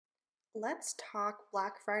Let's talk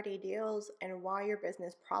Black Friday deals and why your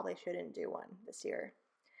business probably shouldn't do one this year.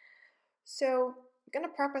 So, I'm going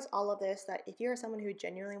to preface all of this that if you're someone who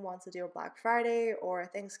genuinely wants to do a Black Friday or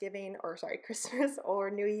Thanksgiving or Christmas or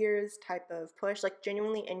New Year's type of push, like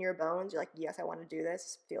genuinely in your bones, you're like, yes, I want to do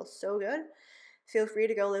this, feels so good. Feel free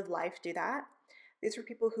to go live life, do that. These are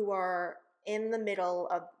people who are in the middle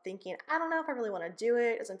of thinking, I don't know if I really want to do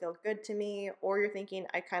it, doesn't feel good to me, or you're thinking,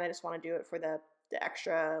 I kind of just want to do it for the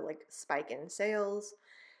extra like spike in sales.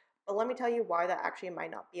 But let me tell you why that actually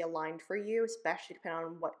might not be aligned for you, especially depending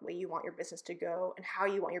on what way you want your business to go and how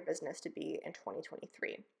you want your business to be in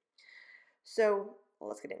 2023. So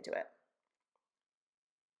let's get into it.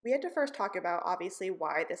 We had to first talk about obviously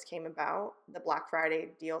why this came about, the Black Friday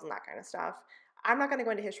deals and that kind of stuff. I'm not going to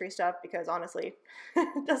go into history stuff because honestly,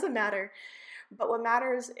 it doesn't matter. But what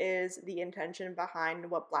matters is the intention behind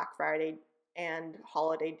what Black Friday and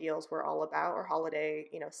holiday deals were all about, or holiday,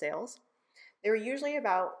 sales. They were usually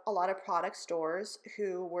about a lot of product stores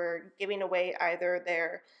who were giving away either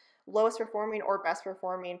their lowest performing or best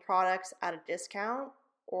performing products at a discount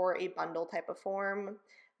or a bundle type of form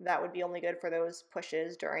that would be only good for those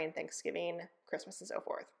pushes during Thanksgiving, Christmas, and so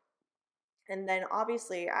forth. And then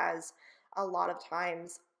obviously, as a lot of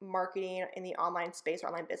times marketing in the online space or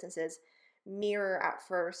online businesses mirror at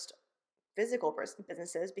first physical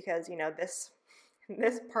businesses, because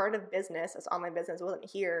this part of business, this online business, wasn't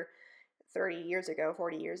here 30 years ago,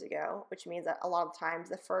 40 years ago, which means that a lot of times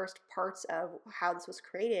the first parts of how this was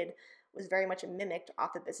created was very much mimicked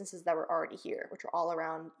off the businesses that were already here, which were all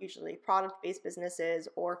around usually product-based businesses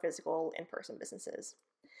or physical in-person businesses.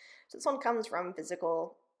 So this one comes from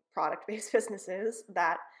physical product-based businesses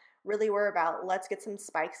that really were about, let's get some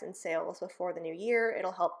spikes in sales before the new year.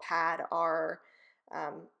 It'll help pad our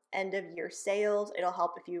end of year sales. It'll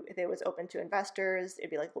help if it was open to investors.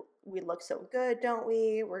 It'd be like, we look so good, don't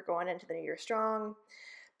we? We're going into the new year strong.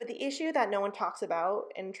 But the issue that no one talks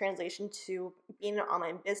about in translation to being an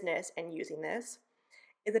online business and using this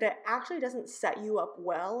is that it actually doesn't set you up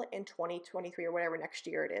well in 2023 or whatever next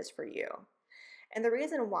year it is for you. And the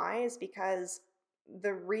reason why is because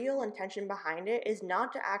the real intention behind it is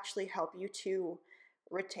not to actually help you to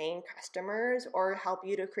retain customers or help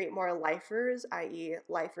you to create more lifers, i.e.,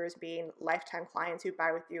 lifers being lifetime clients who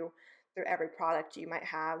buy with you through every product you might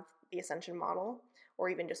have, the Ascension model, or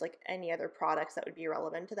even just like any other products that would be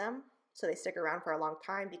relevant to them. So they stick around for a long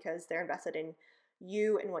time because they're invested in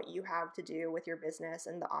you and what you have to do with your business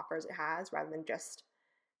and the offers it has rather than just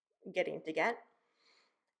getting to get.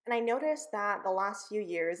 And I noticed that the last few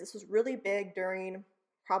years, this was really big during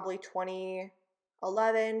probably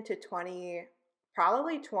 2011 to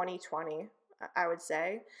probably 2020, I would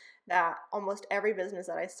say, that almost every business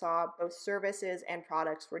that I saw, both services and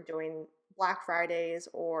products, were doing Black Fridays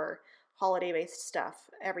or holiday-based stuff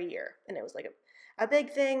every year. And it was like a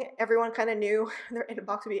big thing. Everyone kind of knew their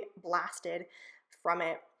inbox would be blasted from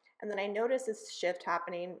it. And then I noticed this shift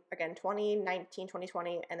happening again, 2019,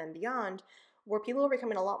 2020, and then beyond, where people are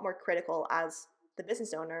becoming a lot more critical as the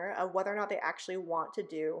business owner of whether or not they actually want to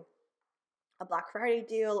do a Black Friday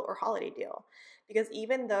deal or holiday deal. Because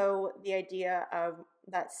even though the idea of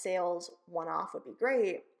that sales one-off would be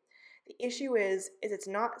great, the issue is it's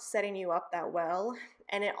not setting you up that well,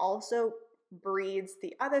 and it also breeds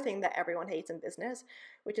the other thing that everyone hates in business,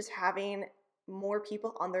 which is having more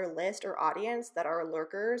people on their list or audience that are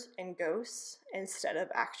lurkers and ghosts instead of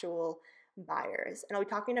actual buyers. And I'll be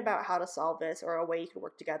talking about how to solve this or a way you could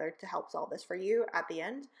work together to help solve this for you at the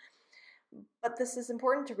end. But this is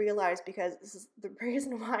important to realize because this is the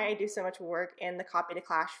reason why I do so much work in the Copy to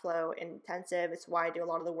Cash Flow intensive. It's why I do a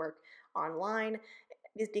lot of the work online,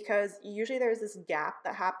 is because usually there's this gap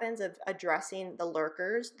that happens of addressing the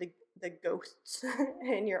lurkers, the ghosts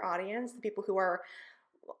in your audience, the people who are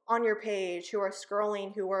on your page, who are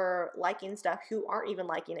scrolling, who are liking stuff, who aren't even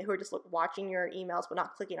liking it, who are just watching your emails but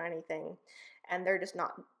not clicking on anything, and they're just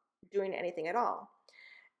not doing anything at all.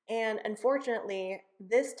 And unfortunately,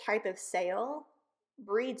 this type of sale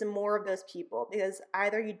breeds more of those people because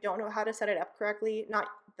either you don't know how to set it up correctly, not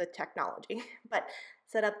the technology, but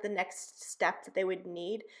set up the next step that they would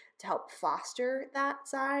need to help foster that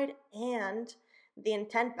side. And the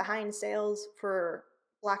intent behind sales for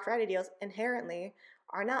Black Friday deals inherently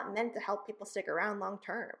are not meant to help people stick around long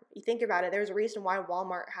term. You think about it, there's a reason why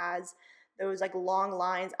Walmart has those like long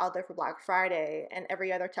lines out there for Black Friday and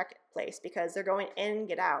every other tech place, because they're going in,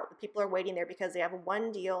 get out. The people are waiting there because they have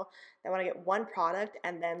one deal, they want to get one product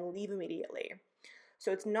and then leave immediately.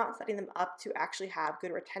 So it's not setting them up to actually have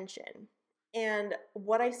good retention. And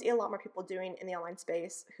what I see a lot more people doing in the online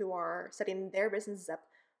space who are setting their businesses up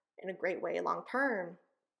in a great way long term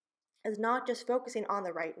is not just focusing on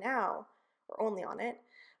the right now or only on it,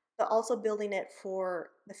 but also building it for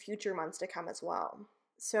the future months to come as well.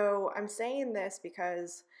 So I'm saying this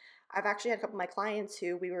because I've actually had a couple of my clients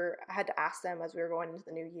who I had to ask them as we were going into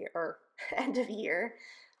the new year or end of year,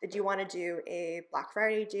 did you want to do a Black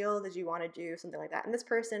Friday deal? Did you want to do something like that? And this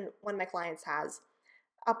person, one of my clients, has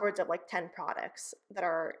upwards of like 10 products that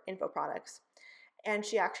are info products. And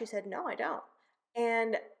she actually said, no, I don't.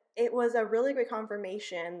 And it was a really great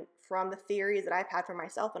confirmation from the theories that I've had for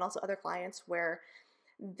myself and also other clients where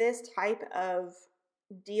this type of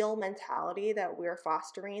deal mentality that we're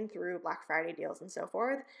fostering through Black Friday deals and so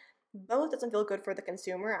forth, both doesn't feel good for the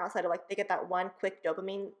consumer outside of like they get that one quick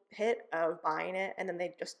dopamine hit of buying it and then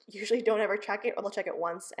they just usually don't ever check it or they'll check it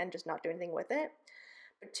once and just not do anything with it.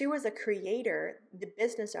 But two, as a creator, the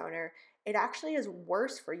business owner, it actually is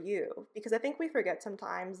worse for you because I think we forget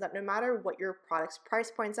sometimes that no matter what your product's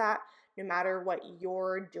price point's at, no matter what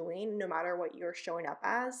you're doing, no matter what you're showing up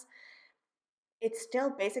as, it's still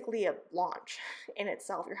basically a launch in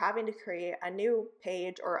itself. You're having to create a new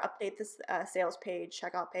page or update this sales page,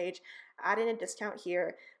 checkout page, add in a discount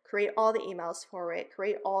here, create all the emails for it,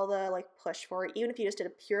 create all the like push for it. Even if you just did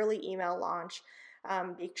a purely email launch,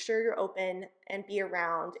 make sure you're open and be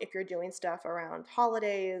around if you're doing stuff around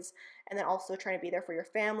holidays, and then also trying to be there for your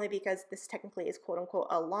family because this technically is quote unquote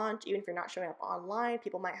a launch. Even if you're not showing up online,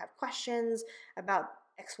 people might have questions about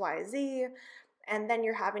XYZ, and then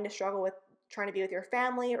you're having to struggle with trying to be with your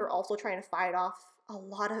family or also trying to fight off a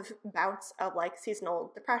lot of bouts of like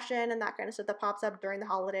seasonal depression and that kind of stuff that pops up during the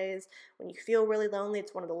holidays when you feel really lonely.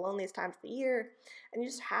 It's one of the loneliest times of the year, and you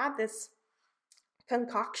just have this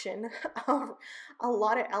concoction of a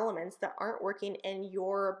lot of elements that aren't working in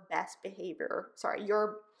your best behavior, sorry,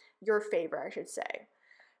 your favor, I should say.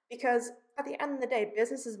 Because at the end of the day,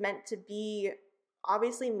 business is meant to be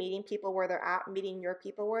obviously meeting people where they're at, meeting your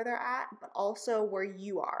people where they're at, but also where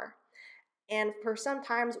you are. And for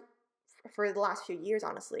sometimes, for the last few years,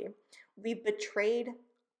 honestly, we betrayed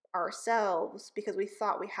ourselves because we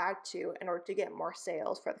thought we had to in order to get more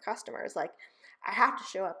sales for the customers. Like, I have to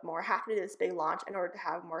show up more, I have to do this big launch in order to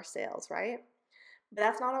have more sales, right? But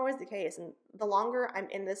that's not always the case. And the longer I'm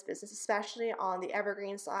in this business, especially on the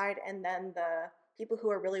evergreen side, and then the people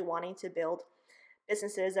who are really wanting to build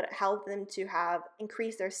businesses that help them to have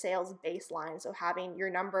increase their sales baseline. So having your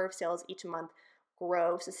number of sales each month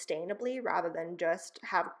grow sustainably rather than just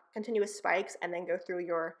have continuous spikes and then go through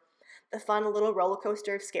the fun little roller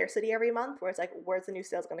coaster of scarcity every month where it's like, where's the new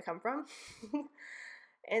sales going to come from?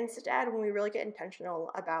 Instead, when we really get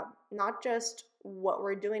intentional about not just what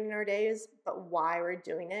we're doing in our days, but why we're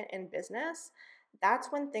doing it in business,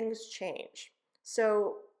 that's when things change.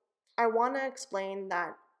 So I want to explain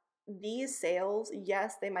that these sales,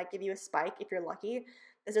 yes, they might give you a spike if you're lucky.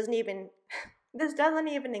 This doesn't even this doesn't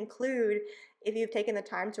even include if you've taken the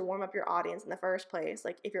time to warm up your audience in the first place.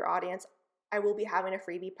 Like if your audience, I will be having a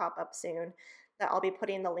freebie pop up soon that I'll be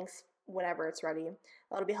putting the links whenever it's ready.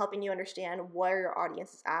 That'll be helping you understand where your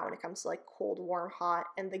audience is at when it comes to like cold, warm, hot,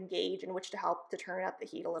 and the gauge in which to help to turn up the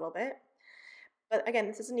heat a little bit. But again,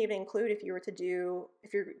 this doesn't even include if you're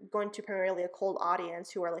going to primarily a cold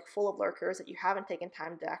audience who are like full of lurkers that you haven't taken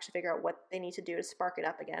time to actually figure out what they need to do to spark it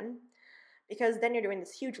up again. Because then you're doing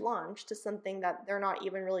this huge launch to something that they're not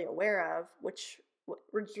even really aware of, which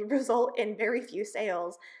would result in very few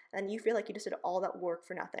sales, and you feel like you just did all that work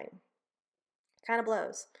for nothing. Kind of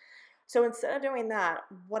blows. So instead of doing that,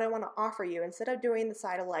 what I want to offer you, instead of doing the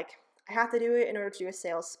side of like, I have to do it in order to do a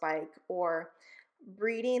sales spike, or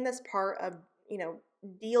breeding this part of,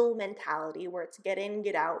 deal mentality where it's get in,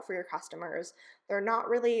 get out for your customers. They're not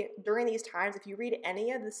really, during these times, if you read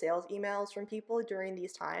any of the sales emails from people during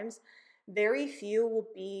these times, very few will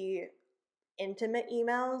be intimate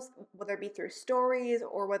emails, whether it be through stories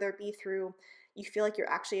or whether it be through you feel like you're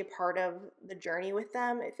actually a part of the journey with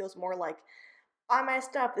them. It feels more like, buy my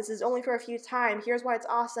stuff. This is only for a few time. Here's why it's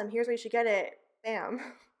awesome. Here's why you should get it. Bam.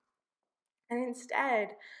 And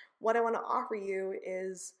instead, what I want to offer you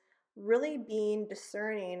is really being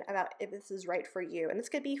discerning about if this is right for you. And this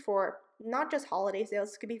could be for not just holiday sales,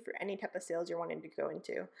 this could be for any type of sales you're wanting to go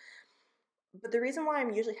into. But the reason why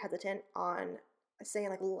I'm usually hesitant on saying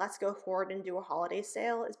like let's go forward and do a holiday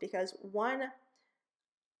sale is because one,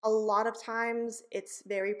 a lot of times it's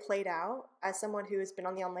very played out. As someone who has been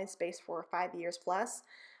on the online space for 5 years plus,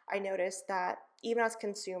 I noticed that even as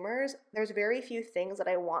consumers, there's very few things that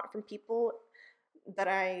I want from people that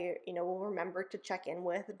I, will remember to check in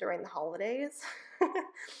with during the holidays.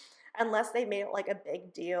 Unless they made it like a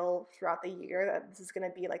big deal throughout the year that this is going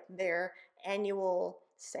to be like their annual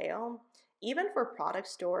sale. Even for product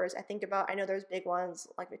stores, I know there's big ones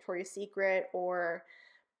like Victoria's Secret or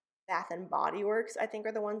Bath and Body Works, I think,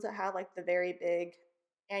 are the ones that have like the very big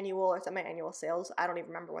annual or semi-annual sales. I don't even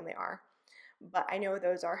remember when they are, but I know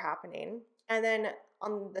those are happening. And then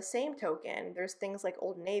on the same token, there's things like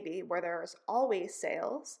Old Navy where there's always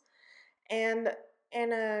sales, and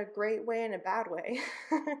in a great way and a bad way,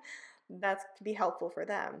 that can be helpful for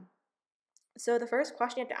them. So the first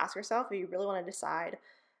question you have to ask yourself if you really want to decide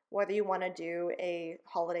whether you want to do a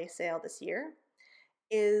holiday sale this year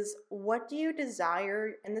is, what do you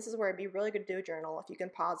desire? And this is where it'd be really good to do a journal. If you can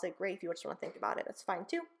pause it, great. If you just want to think about it, that's fine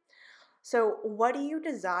too. So what do you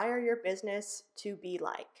desire your business to be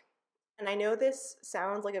like? And I know this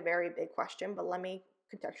sounds like a very big question, but let me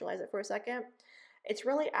contextualize it for a second. It's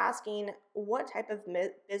really asking, what type of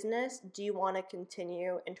business do you want to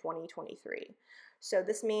continue in 2023? So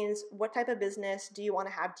this means, what type of business do you want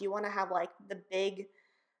to have? Do you want to have like the big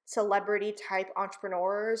celebrity type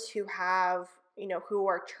entrepreneurs who have, who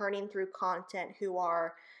are churning through content, who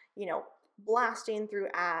are, blasting through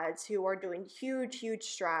ads, who are doing huge, huge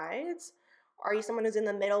strides? Are you someone who's in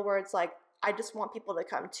the middle where it's like, I just want people to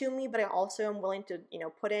come to me, but I also am willing to,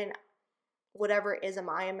 put in whatever is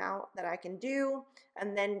my amount that I can do,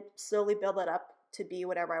 and then slowly build it up to be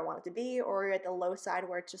whatever I want it to be? Or you're at the low side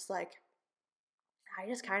where it's just like, I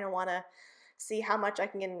just kind of want to see how much I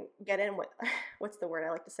can get in with, what's the word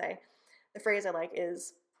I like to say? The phrase I like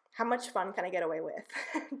is, how much fun can I get away with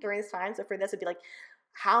during this time? So for this, it'd be like,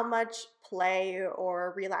 how much play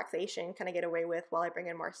or relaxation can I get away with while I bring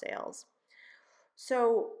in more sales?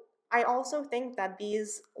 So I also think that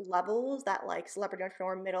these levels, that like celebrity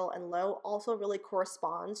entrepreneur, middle, and low, also really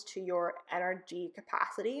corresponds to your energy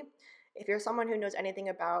capacity. If you're someone who knows anything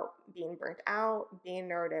about being burnt out, being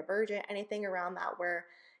neurodivergent, anything around that where,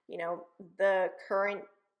 the current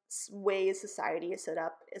way society is set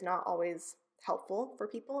up is not always helpful for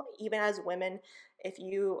people. Even as women, if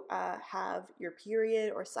you have your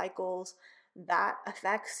period or cycles, that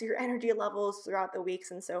affects your energy levels throughout the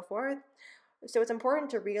weeks and so forth. So it's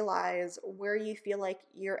important to realize where you feel like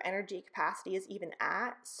your energy capacity is even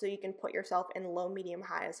at, so you can put yourself in low, medium,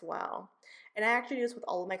 high as well. And I actually do this with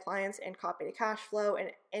all of my clients in Copy to Cash Flow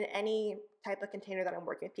and in any type of container that I'm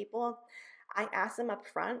working with people. I ask them up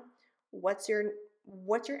front, what's your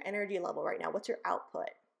energy level right now? What's your output?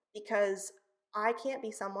 Because I can't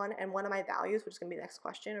be someone, and one of my values, which is going to be the next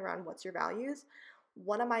question around what's your values,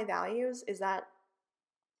 one of my values is that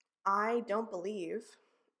I don't believe,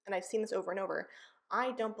 and I've seen this over and over,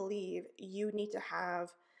 I don't believe you need to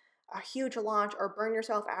have a huge launch or burn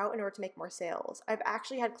yourself out in order to make more sales. I've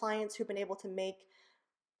actually had clients who've been able to make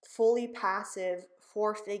fully passive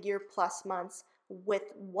 4-figure plus months with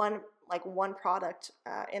one product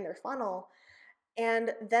in their funnel,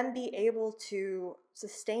 and then be able to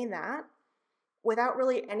sustain that without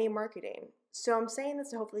really any marketing. So I'm saying this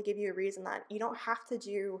to hopefully give you a reason that you don't have to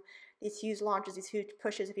do these huge launches, these huge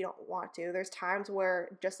pushes if you don't want to. There's times where,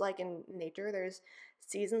 just like in nature, there's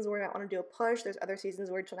seasons where you might want to do a push. There's other seasons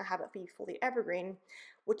where you just want to have it be fully evergreen,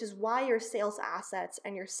 which is why your sales assets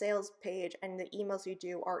and your sales page and the emails you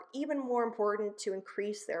do are even more important to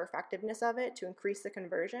increase their effectiveness of it, to increase the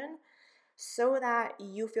conversion, so that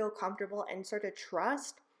you feel comfortable and start to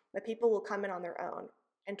trust that people will come in on their own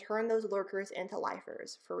and turn those lurkers into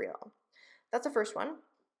lifers for real. That's the first one.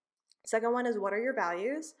 Second one is, what are your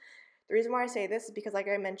values? The reason why I say this is because, like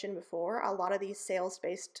I mentioned before, a lot of these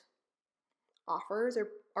sales-based offers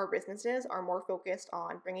or businesses are more focused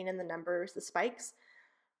on bringing in the numbers, the spikes,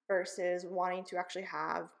 versus wanting to actually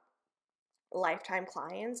have lifetime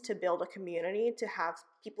clients, to build a community, to have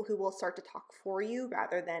people who will start to talk for you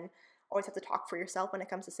rather than always have to talk for yourself when it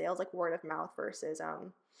comes to sales, like word of mouth versus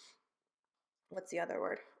what's the other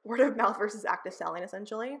word? Word of mouth versus active selling,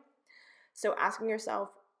 essentially. So asking yourself,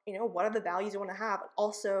 what are the values you want to have?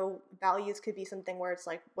 Also, values could be something where it's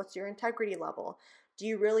like, what's your integrity level? Do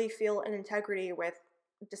you really feel an integrity with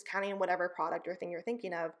discounting whatever product or thing you're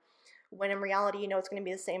thinking of, when in reality, it's going to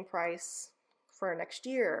be the same price for next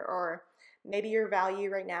year? Or maybe your value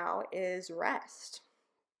right now is rest.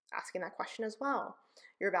 Asking that question as well.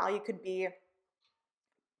 Your value could be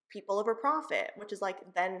people over profit, which is like,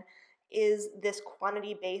 then is this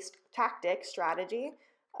quantity-based tactic strategy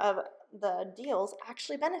of the deals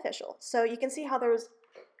actually beneficial? So you can see how there's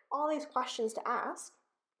all these questions to ask.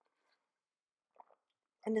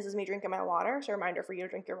 And this is me drinking my water, so a reminder for you to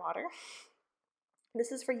drink your water.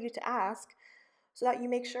 This is for you to ask so that you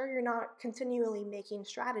make sure you're not continually making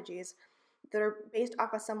strategies that are based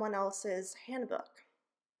off of someone else's handbook.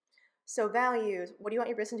 So values, what do you want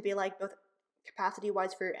your business to be like, both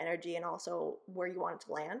capacity-wise for your energy and also where you want it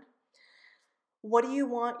to land? What do you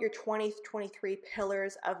want your 2023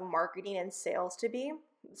 pillars of marketing and sales to be?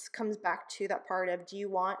 This comes back to that part of, do you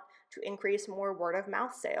want to increase more word of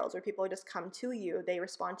mouth sales, where people just come to you, they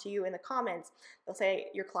respond to you in the comments. They'll say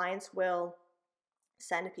your clients will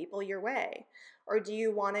send people your way? Or do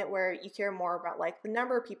you want it where you care more about like the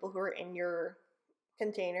number of people who are in your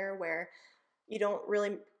container, where you don't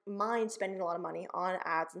really mind spending a lot of money on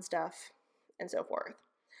ads and stuff and so forth?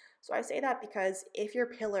 So I say that because if you're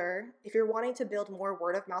wanting to build more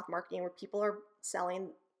word of mouth marketing where people are selling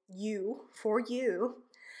you for you,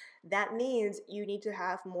 that means you need to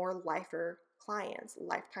have more lifetime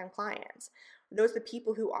clients. Those are the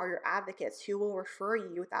people who are your advocates, who will refer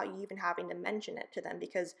you without you even having to mention it to them,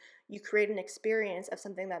 because you create an experience of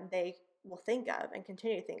something that they will think of and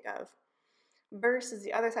continue to think of. Versus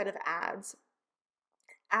the other side of ads.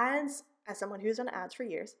 Ads, as someone who's done ads for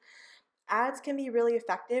years, ads can be really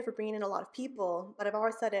effective for bringing in a lot of people, but I've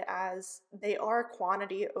always said it as they are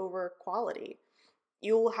quantity over quality.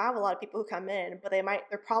 You will have a lot of people who come in, but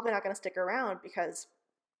they're probably not going to stick around, because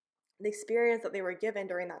the experience that they were given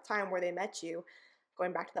during that time where they met you,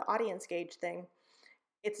 going back to the audience gauge thing,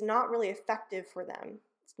 it's not really effective for them.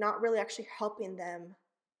 It's not really actually helping them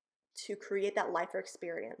to create that life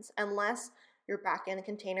experience unless your backend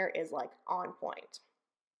container is like on point.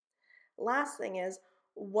 Last thing is,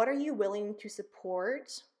 what are you willing to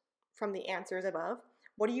support from the answers above?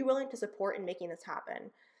 What are you willing to support in making this happen?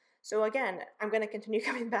 So again, I'm going to continue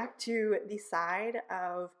coming back to the side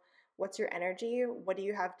of what's your energy? What do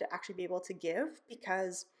you have to actually be able to give?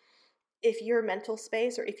 Because if your mental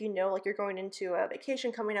space, or if you know like you're going into a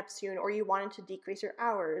vacation coming up soon, or you wanted to decrease your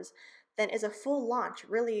hours, then is a full launch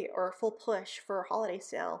really, or a full push for a holiday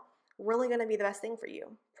sale really going to be the best thing for you?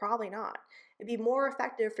 Probably not. It'd be more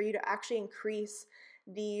effective for you to actually increase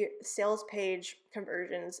the sales page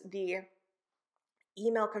conversions, the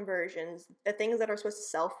email conversions, the things that are supposed to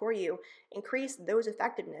sell for you, increase those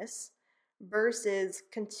effectiveness versus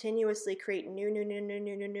continuously create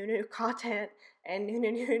new content and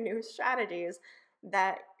new strategies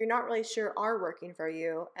that you're not really sure are working for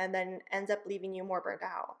you, and then ends up leaving you more burnt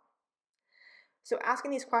out. So asking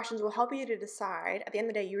these questions will help you to decide. At the end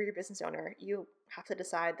of the day, you're your business owner. You have to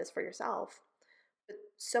decide this for yourself. But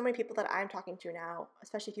so many people that I'm talking to now,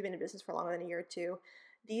 especially if you've been in business for longer than a year or two,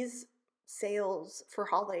 these sales for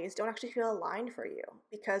holidays don't actually feel aligned for you,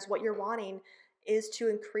 because what you're wanting is to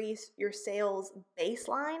increase your sales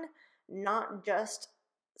baseline, not just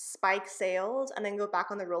spike sales and then go back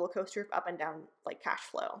on the roller coaster of up and down like cash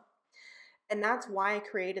flow. And that's why I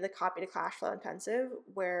created the Copy to Cash Flow Intensive,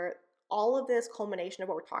 where all of this culmination of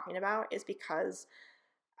what we're talking about is because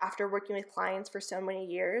after working with clients for so many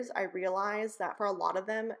years, I realized that for a lot of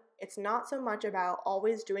them, it's not so much about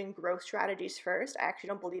always doing growth strategies first. I actually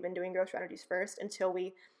don't believe in doing growth strategies first until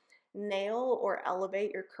we nail or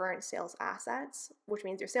elevate your current sales assets, which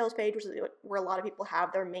means your sales page, which is where a lot of people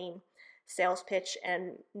have their main sales pitch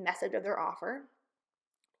and message of their offer,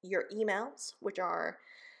 your emails, which are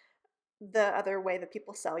the other way that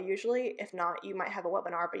people sell usually. If not, you might have a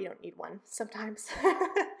webinar, but you don't need one sometimes.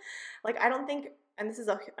 Like, I don't think, and this is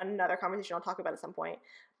another conversation I'll talk about at some point,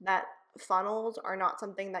 that funnels are not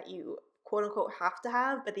something that you quote unquote have to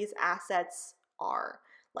have, but these assets are.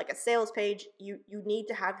 Like a sales page, you need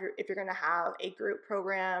to have if you're going to have a group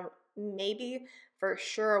program, maybe for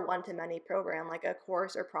sure a one-to-many program like a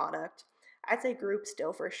course or product. I'd say group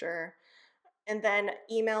still for sure. And then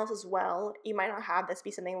emails as well. You might not have this be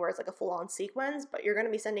something where it's like a full-on sequence, but you're going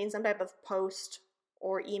to be sending some type of post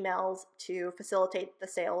or emails to facilitate the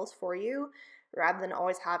sales for you, rather than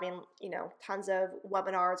always having, tons of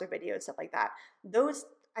webinars or videos, stuff like that. Those,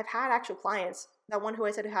 I've had actual clients, that one who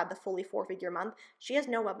I said who had the fully 4-figure month, she has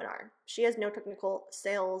no webinar. She has no technical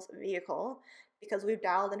sales vehicle, because we've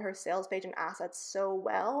dialed in her sales page and assets so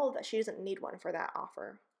well that she doesn't need one for that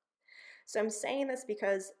offer. So I'm saying this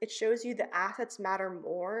because it shows you the assets matter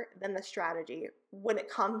more than the strategy when it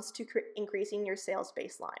comes to increasing your sales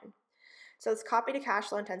baseline. So this Copy to Cash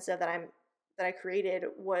Flow Intensive that I created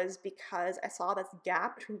was because I saw this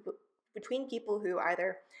gap between people who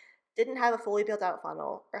either didn't have a fully built out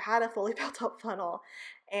funnel or had a fully built out funnel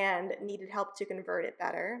and needed help to convert it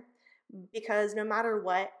better. Because no matter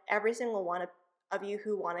what, every single one of you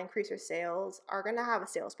who want to increase your sales are going to have a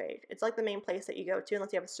sales page. It's like the main place that you go to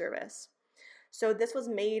unless you have a service. So this was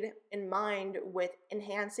made in mind with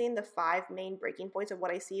enhancing the 5 main breaking points of what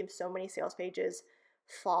I see so many sales pages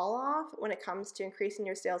fall off when it comes to increasing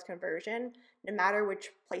your sales conversion, no matter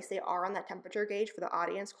which place they are on that temperature gauge for the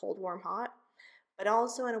audience, cold, warm, hot, but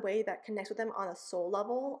also in a way that connects with them on a soul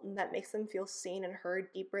level, that makes them feel seen and heard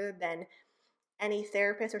deeper than any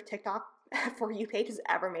therapist or TikTok For You page has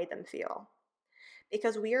ever made them feel.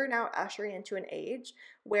 because we are now ushering into an age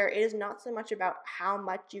where it is not so much about how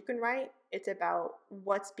much you can write, it's about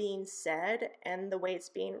what's being said and the way it's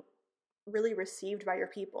being really received by your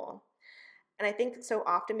people. And I think so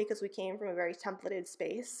often, because we came from a very templated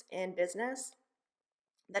space in business,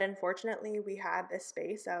 that unfortunately we had this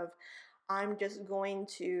space of, I'm just going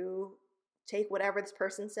to take whatever this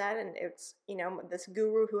person said, and it's, this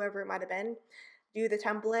guru, whoever it might have been, do the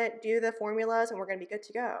template, do the formulas, and we're going to be good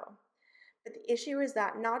to go. But the issue is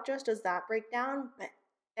that not just does that break down, but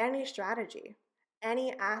any strategy,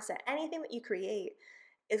 any asset, anything that you create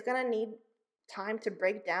is going to need time to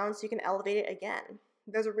break down so you can elevate it again.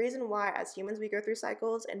 There's a reason why, as humans, we go through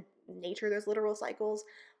cycles, and nature, there's literal cycles,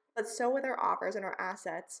 but so with our offers and our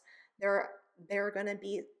assets, there are going to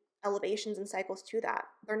be elevations and cycles to that.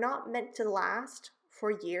 They're not meant to last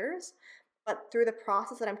for years, but through the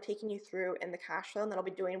process that I'm taking you through in the cash flow and that I'll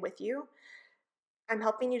be doing with you, I'm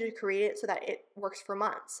helping you to create it so that it works for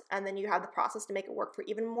months. And then you have the process to make it work for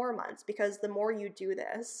even more months, because the more you do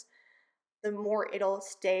this, the more it'll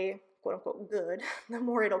stay quote unquote good, the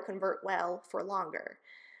more it'll convert well for longer.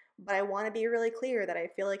 But I want to be really clear that I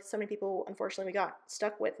feel like so many people, unfortunately, we got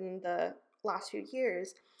stuck with in the last few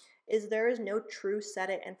years, is there is no true set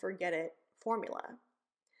it and forget it formula.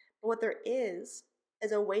 But what there is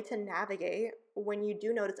a way to navigate when you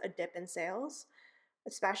do notice a dip in sales,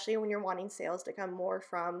 especially when you're wanting sales to come more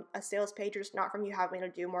from a sales page, just not from you having to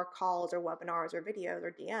do more calls or webinars or videos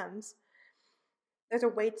or DMs. There's a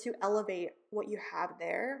way to elevate what you have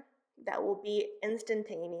there that will be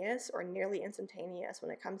instantaneous or nearly instantaneous when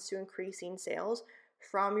it comes to increasing sales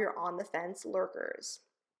from your on the fence lurkers.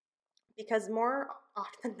 Because more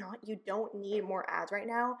often than not, you don't need more ads right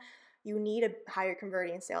now. You need a higher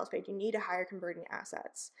converting sales page. You need a higher converting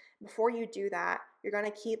assets. Before you do that, you're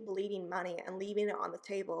going to keep bleeding money and leaving it on the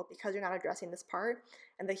table because you're not addressing this part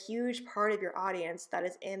and the huge part of your audience that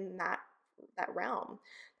is in that realm.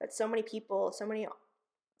 That so many people, so many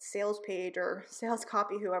sales page or sales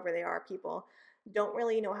copy, whoever they are, people don't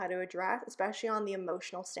really know how to address, especially on the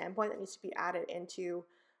emotional standpoint that needs to be added into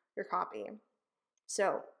your copy.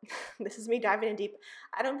 So this is me diving in deep.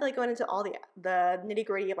 I don't feel like going into all the nitty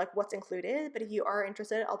gritty of like what's included, but if you are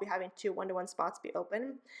interested, I'll be having 2 one-to-one spots be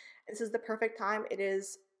open. This is the perfect time. It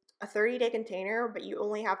is a 30-day container, but you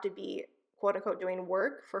only have to be quote unquote doing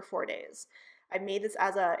work for 4 days. I made this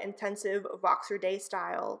as a intensive Voxer day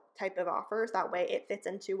style type of offers. That way it fits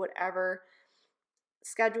into whatever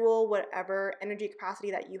schedule, whatever energy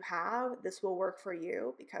capacity that you have. This will work for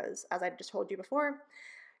you because, as I just told you before,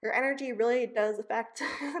 your energy really does affect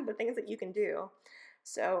the things that you can do.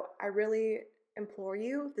 So I really implore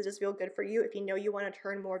you, does this feel good for you? If you know you want to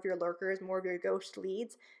turn more of your lurkers, more of your ghost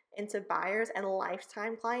leads into buyers and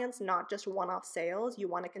lifetime clients, not just one-off sales, you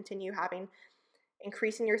want to continue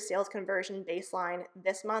increasing your sales conversion baseline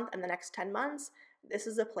this month and the next 10 months, this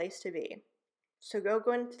is a place to be. So go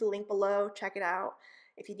into the link below, check it out.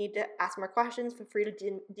 If you need to ask more questions, feel free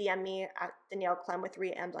to DM me at Danielle Clem with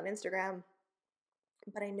 3 M's on Instagram.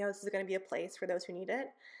 But I know this is going to be a place for those who need it,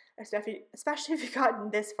 especially if you've gotten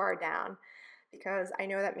this far down, because I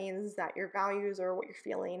know that means that your values or what you're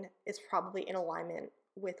feeling is probably in alignment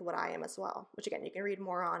with what I am as well, which again, you can read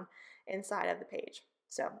more on inside of the page.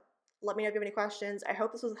 So let me know if you have any questions. I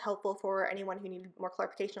hope this was helpful for anyone who needed more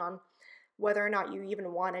clarification on whether or not you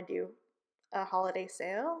even want to do a holiday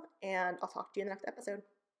sale, and I'll talk to you in the next episode.